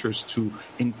teachers to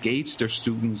engage their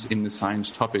students in the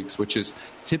science topics, which is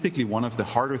typically one of the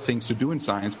harder things to do in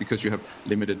science because you have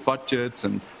limited budgets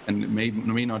and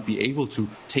may not be able to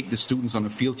take the students on a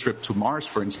field trip to Mars,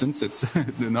 for instance. It's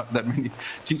not that many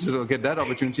teachers will get that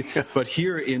opportunity. But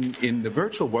here in the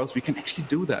virtual worlds, we can actually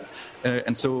do that.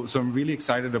 And so I'm really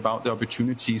excited about the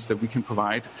opportunities that we can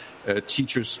provide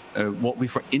teachers. What we,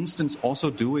 for instance,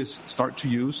 also do is start to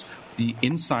use the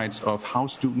insights of how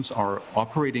students are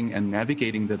operating and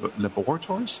navigating the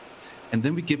laboratories. And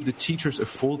then we give the teachers a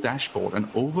full dashboard, an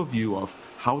overview of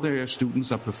how their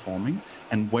students are performing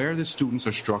and where the students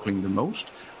are struggling the most,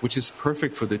 which is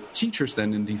perfect for the teachers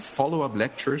then in the follow-up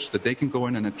lectures that they can go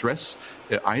in and address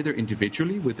either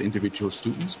individually with individual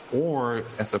students or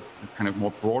as a kind of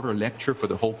more broader lecture for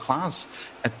the whole class,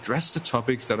 address the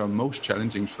topics that are most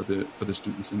challenging for the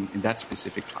students in that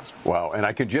specific classroom. Wow, and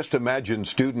I can just imagine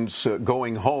students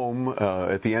going home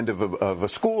at the end of a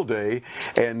school day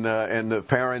and the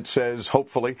parent says,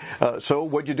 hopefully, so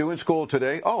what'd you do in school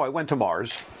today? Oh, I went to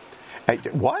Mars.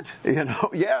 What?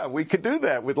 Yeah, we could do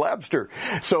that with Labster.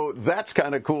 So that's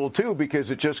kind of cool, too,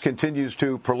 because it just continues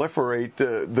to proliferate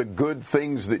the good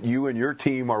things that you and your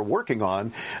team are working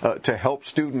on to help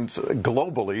students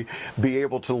globally be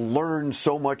able to learn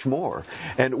so much more.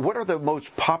 And what are the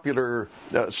most popular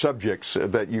subjects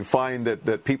that you find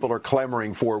that people are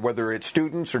clamoring for, whether it's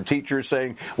students or teachers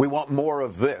saying, we want more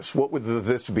of this? What would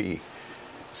this be?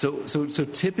 So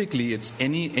typically it's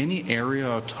any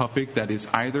area or topic that is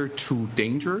either too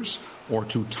dangerous or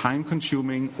too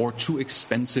time-consuming or too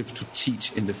expensive to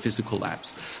teach in the physical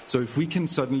labs. So if we can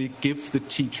suddenly give the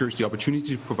teachers the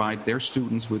opportunity to provide their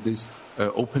students with these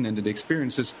open-ended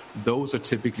experiences, those are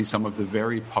typically some of the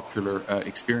very popular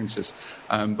experiences.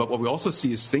 But what we also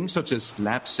see is things such as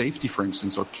lab safety, for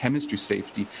instance, or chemistry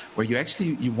safety, where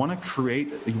you want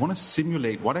to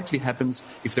simulate what actually happens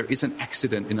if there is an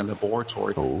accident in a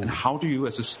laboratory, and how do you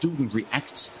as a student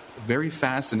react very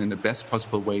fast and in the best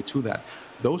possible way to that.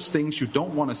 Those things you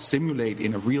don't want to simulate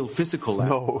in a real physical lab.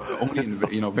 No.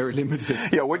 Only in, very limited.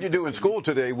 Yeah, what you do in school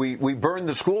today, we burn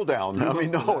the school down. I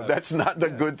mean, no, that's not a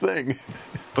good thing.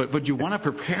 But you want to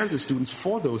prepare the students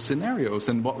for those scenarios,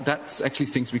 and that's actually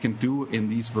things we can do in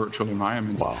these virtual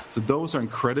environments. Wow. So those are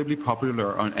incredibly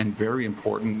popular and very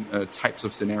important types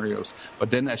of scenarios. But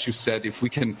then, as you said, if we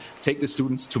can take the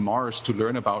students to Mars to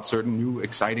learn about certain new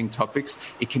exciting topics,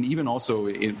 it can even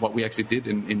also, what we actually did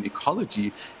in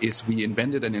ecology is we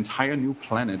invented an entire new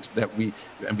planet we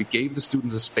gave the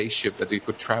students a spaceship that they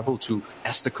could travel to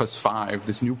Astakos 5,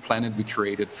 this new planet we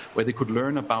created, where they could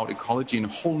learn about ecology in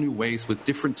whole new ways with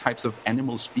different types of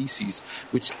animal species,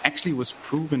 which actually was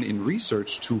proven in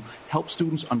research to help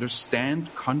students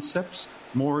understand concepts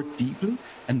more deeply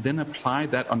and then apply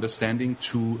that understanding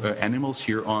to animals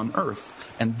here on Earth.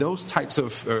 And those types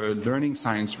of learning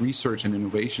science research and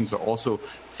innovations are also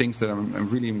things that I'm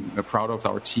really proud of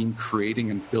our team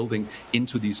creating and building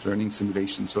into these learning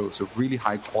simulations. So really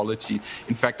high quality.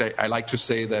 In fact, I like to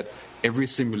say that every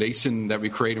simulation that we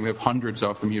create, and we have hundreds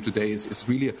of them here today, is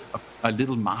really a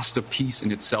little masterpiece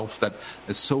in itself that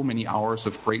there's so many hours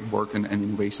of great work and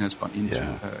innovation has gone into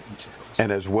those.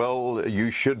 And as well,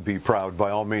 you should be proud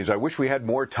by all means. I wish we had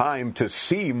more time to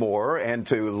see more and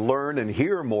to learn and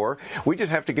hear more. We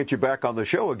just have to get you back on the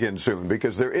show again soon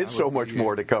because there is so much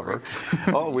more to cover.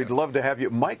 We'd love to have you.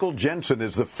 Michael Jensen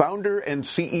is the founder and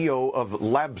CEO of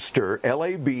Labster,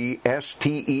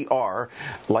 Labster,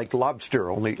 like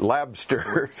lobster, only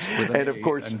Labster. And of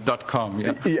course, and .com,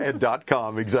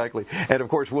 .com, exactly. And of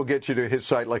course, we'll get you to his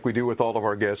site like we do with all of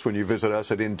our guests when you visit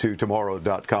us at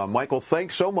intotomorrow.com. Michael,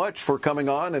 thanks so much for coming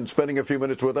on and spending a few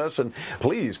minutes with us, and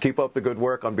please keep up the good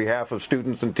work on behalf of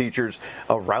students and teachers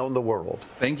around the world.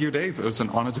 Thank you, Dave. It was an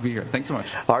honor to be here. Thanks so much.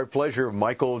 Our pleasure.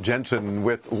 Michael Jensen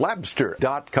with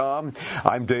Labster.com.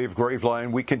 I'm Dave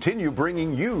Graveline. We continue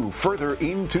bringing you further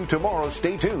into tomorrow.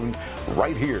 Stay tuned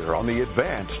right here on the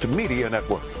Advanced Media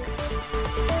Network.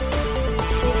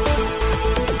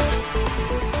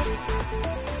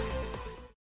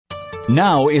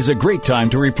 Now is a great time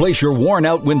to replace your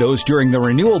worn-out windows during the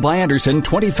Renewal by Andersen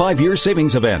 25-year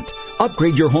savings event.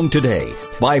 Upgrade your home today.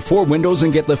 Buy 4 windows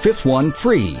and get the 5th one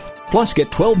free. Plus, get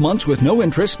 12 months with no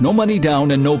interest, no money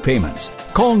down, and no payments.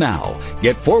 Call now.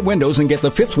 Get 4 windows and get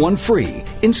the 5th one free.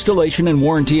 Installation and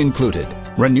warranty included.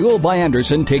 Renewal by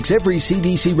Andersen takes every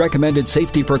CDC-recommended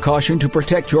safety precaution to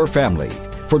protect your family.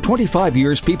 For 25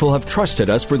 years, people have trusted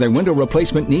us for their window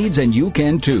replacement needs, and you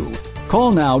can too.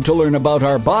 Call now to learn about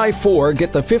our buy 4,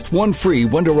 get the 5th one free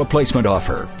window replacement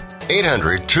offer.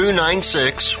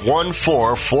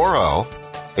 800-296-1440.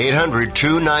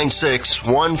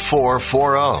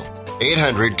 800-296-1440.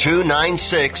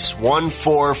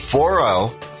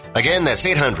 800-296-1440. Again, that's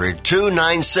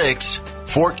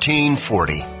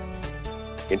 800-296-1440.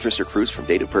 Interest accrues from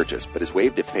date of purchase, but is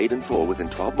waived if paid in full within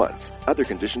 12 months. Other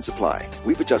conditions apply.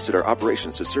 We've adjusted our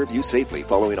operations to serve you safely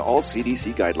following all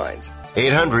CDC guidelines.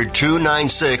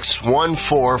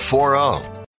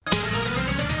 800-296-1440.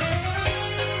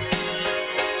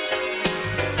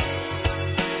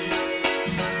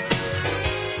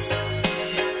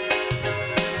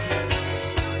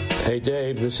 Hey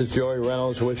Dave, this is Joey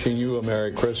Reynolds wishing you a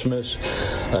Merry Christmas,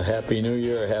 a Happy New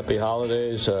Year, a Happy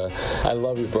Holidays. I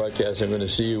love your broadcast. I'm going to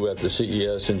see you at the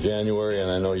CES in January, and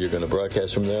I know you're going to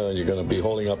broadcast from there, and you're going to be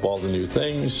holding up all the new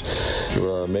things. You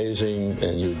are amazing,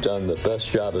 and you've done the best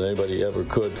job that anybody ever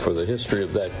could for the history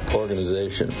of that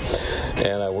organization.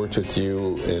 And I worked with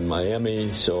you in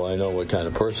Miami, so I know what kind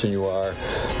of person you are,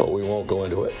 but we won't go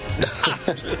into it.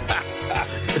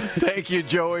 Thank you,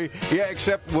 Joey. Yeah,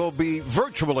 except we'll be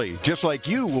virtually, just like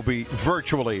you will be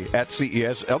virtually at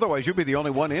CES. Otherwise, you'll be the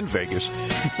only one in Vegas.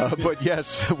 But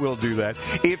yes, we'll do that.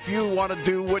 If you want to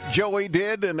do what Joey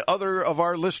did and other of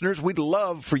our listeners, we'd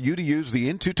love for you to use the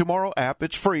Into Tomorrow app.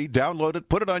 It's free. Download it.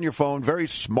 Put it on your phone. Very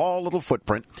small little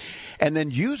footprint. And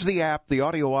then use the app, the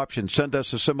audio option. Send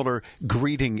us a similar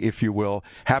greeting, if you will.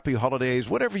 Happy holidays,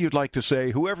 whatever you'd like to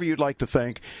say, whoever you'd like to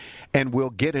thank, and we'll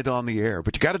get it on the air.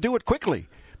 But you got to do it quickly,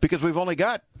 because we've only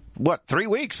got, 3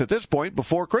 weeks at this point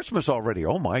before Christmas already.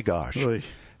 Oh, my gosh. Really?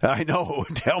 I know.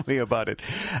 Tell me about it.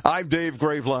 I'm Dave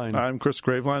Graveline. I'm Chris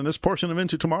Graveline. This portion of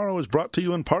Into Tomorrow is brought to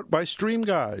you in part by Stream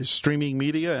Guys, streaming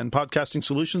media and podcasting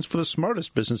solutions for the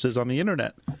smartest businesses on the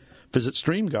Internet. Visit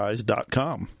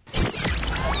streamguys.com.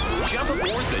 Jump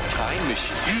aboard the time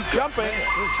machine. Jumping.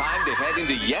 Time to head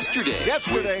into yesterday.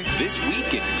 Yesterday. With This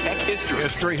Week in Tech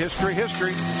History.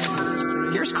 History.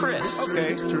 Here's Chris.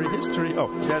 Okay. History.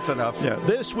 Oh, that's enough. Yeah.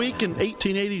 This week in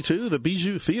 1882, the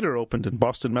Bijou Theater opened in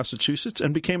Boston, Massachusetts,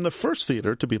 and became the first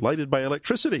theater to be lighted by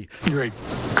electricity. Great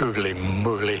googly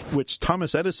moogly. Which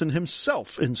Thomas Edison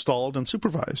himself installed and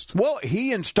supervised. Well,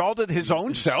 he installed it his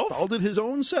own self? Installed it his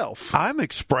own self. I'm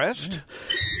expressed.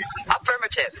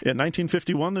 Affirmative. In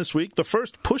 1951 this week, the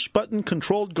first push-button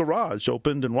controlled garage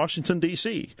opened in Washington,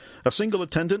 D.C. A single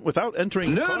attendant without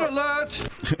entering a car.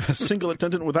 A single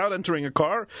attendant without entering a car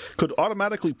could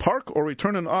automatically park or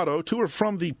return an auto to or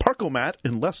from the Parkomat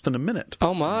in less than a minute.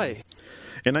 Oh, my.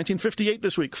 In 1958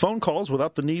 this week, phone calls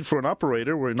without the need for an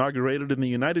operator were inaugurated in the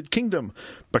United Kingdom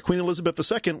by Queen Elizabeth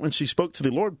II when she spoke to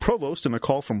the Lord Provost in a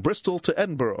call from Bristol to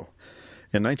Edinburgh.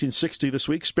 In 1960 this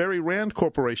week, Sperry Rand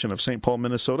Corporation of St. Paul,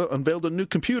 Minnesota, unveiled a new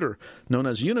computer known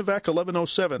as UNIVAC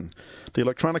 1107. The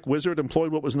electronic wizard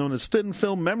employed what was known as thin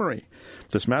film memory.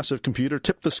 This massive computer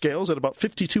tipped the scales at about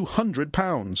 5,200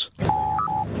 pounds.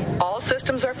 All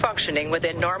systems are functioning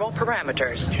within normal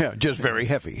parameters. Yeah, just very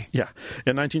heavy. Yeah.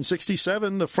 In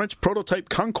 1967, the French prototype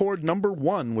Concorde No.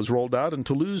 1 was rolled out in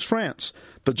Toulouse, France.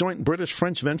 The joint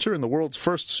British-French venture and the world's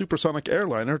first supersonic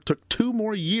airliner took 2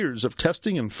 more years of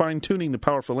testing and fine-tuning the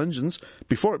powerful engines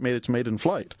before it made its maiden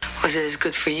flight. Was it as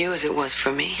good for you as it was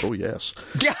for me? Oh, yes.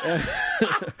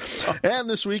 And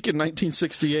this week in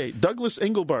 1968, Douglas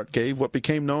Engelbart gave what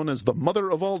became known as the mother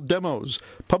of all demos,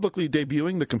 publicly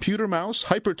debuting the computer mouse,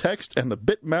 hypertext, and the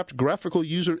bitmapped graphical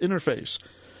user interface.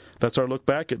 That's our look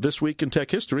back at This Week in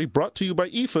Tech History, brought to you by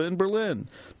IFA in Berlin,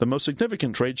 the most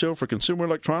significant trade show for consumer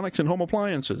electronics and home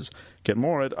appliances. Get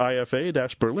more at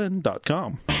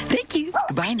ifa-berlin.com. Thank you.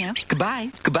 Goodbye now.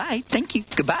 Goodbye. Goodbye. Thank you.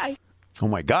 Goodbye. Oh,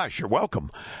 my gosh, you're welcome.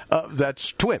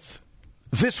 That's TWIF.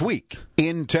 This Week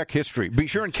in Tech History. Be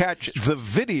sure and catch the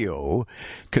video,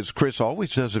 because Chris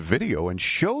always does a video and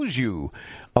shows you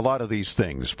a lot of these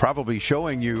things, probably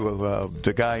showing you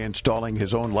the guy installing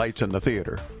his own lights in the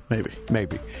theater. Maybe.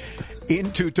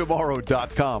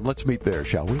 IntoTomorrow.com. Let's meet there,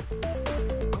 shall we?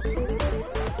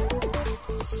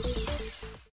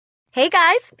 Hey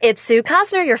guys, it's Sue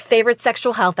Cosner, your favorite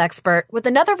sexual health expert, with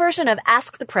another version of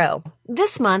Ask the Pro.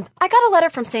 This month, I got a letter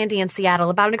from Sandy in Seattle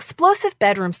about an explosive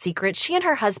bedroom secret she and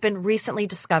her husband recently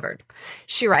discovered.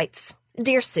 She writes,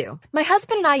 Dear Sue, my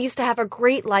husband and I used to have a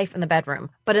great life in the bedroom,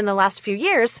 but in the last few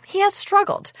years, he has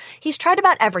struggled. He's tried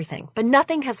about everything, but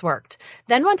nothing has worked.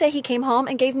 Then one day he came home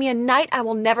and gave me a night I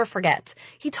will never forget.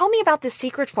 He told me about this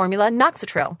secret formula,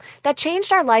 Noxitril, that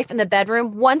changed our life in the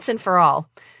bedroom once and for all.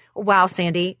 Wow,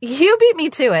 Sandy, you beat me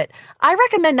to it. I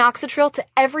recommend Noxitril to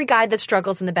every guy that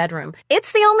struggles in the bedroom.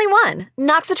 It's the only one.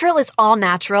 Noxitril is all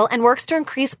natural and works to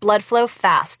increase blood flow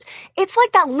fast. It's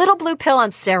like that little blue pill on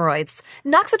steroids.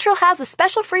 Noxitril has a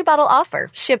special free bottle offer,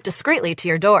 shipped discreetly to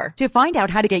your door. To find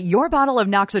out how to get your bottle of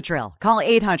Noxitril, call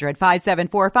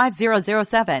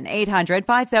 800-574-5007,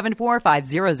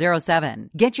 800-574-5007.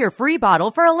 Get your free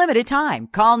bottle for a limited time.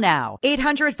 Call now.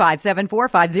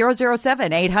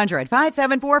 800-574-5007,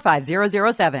 800-574-5007.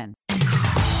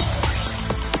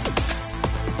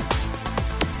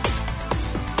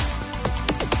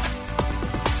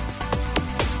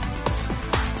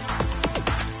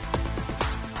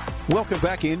 Welcome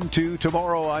back into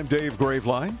Tomorrow. I'm Dave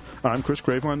Graveline. I'm Chris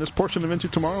Graveline. This portion of Into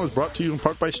Tomorrow is brought to you in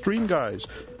part by Stream Guys,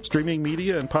 streaming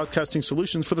media and podcasting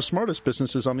solutions for the smartest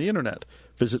businesses on the Internet.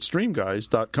 Visit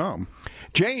streamguys.com.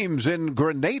 James in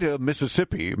Grenada,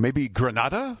 Mississippi, maybe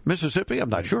Grenada, Mississippi, I'm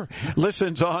not sure,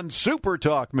 listens on Super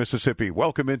Talk, Mississippi.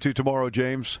 Welcome into Tomorrow,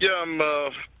 James. Yeah, I'm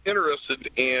interested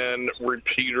in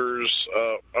repeaters.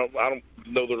 I don't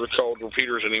know that they're called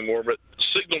repeaters anymore, but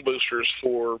signal boosters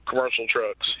for commercial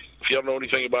trucks. If y'all know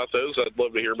anything about those, I'd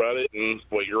love to hear about it and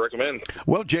what you recommend.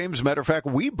 Well, James, matter of fact,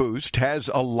 WeBoost has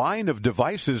a line of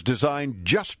devices designed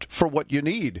just for what you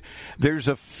need. There's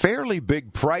a fairly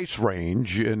big price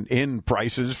range in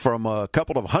prices from a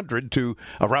couple of hundred to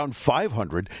around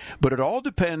 500, but it all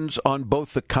depends on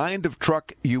both the kind of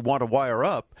truck you want to wire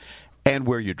up and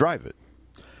where you drive it.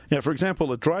 Yeah, for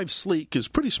example, a Drive Sleek is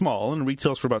pretty small and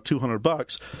retails for about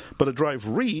 $200, but a Drive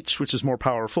Reach, which is more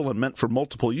powerful and meant for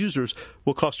multiple users,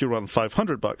 will cost you around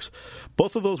 $500.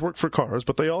 Both of those work for cars,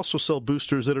 but they also sell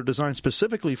boosters that are designed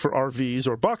specifically for RVs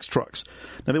or box trucks.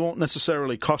 Now, they won't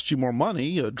necessarily cost you more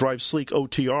money. A Drive Sleek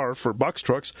OTR for box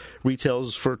trucks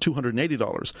retails for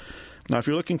 $280. Now, if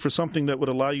you're looking for something that would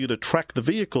allow you to track the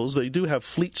vehicles, they do have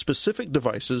fleet-specific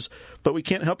devices, but we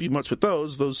can't help you much with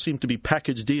those. Those seem to be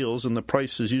package deals, and the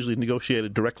price is usually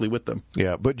negotiated directly with them.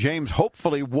 Yeah, but James,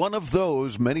 hopefully one of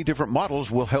those many different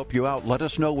models will help you out. Let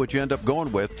us know what you end up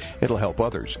going with. It'll help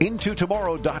others.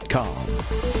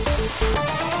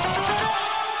 IntoTomorrow.com.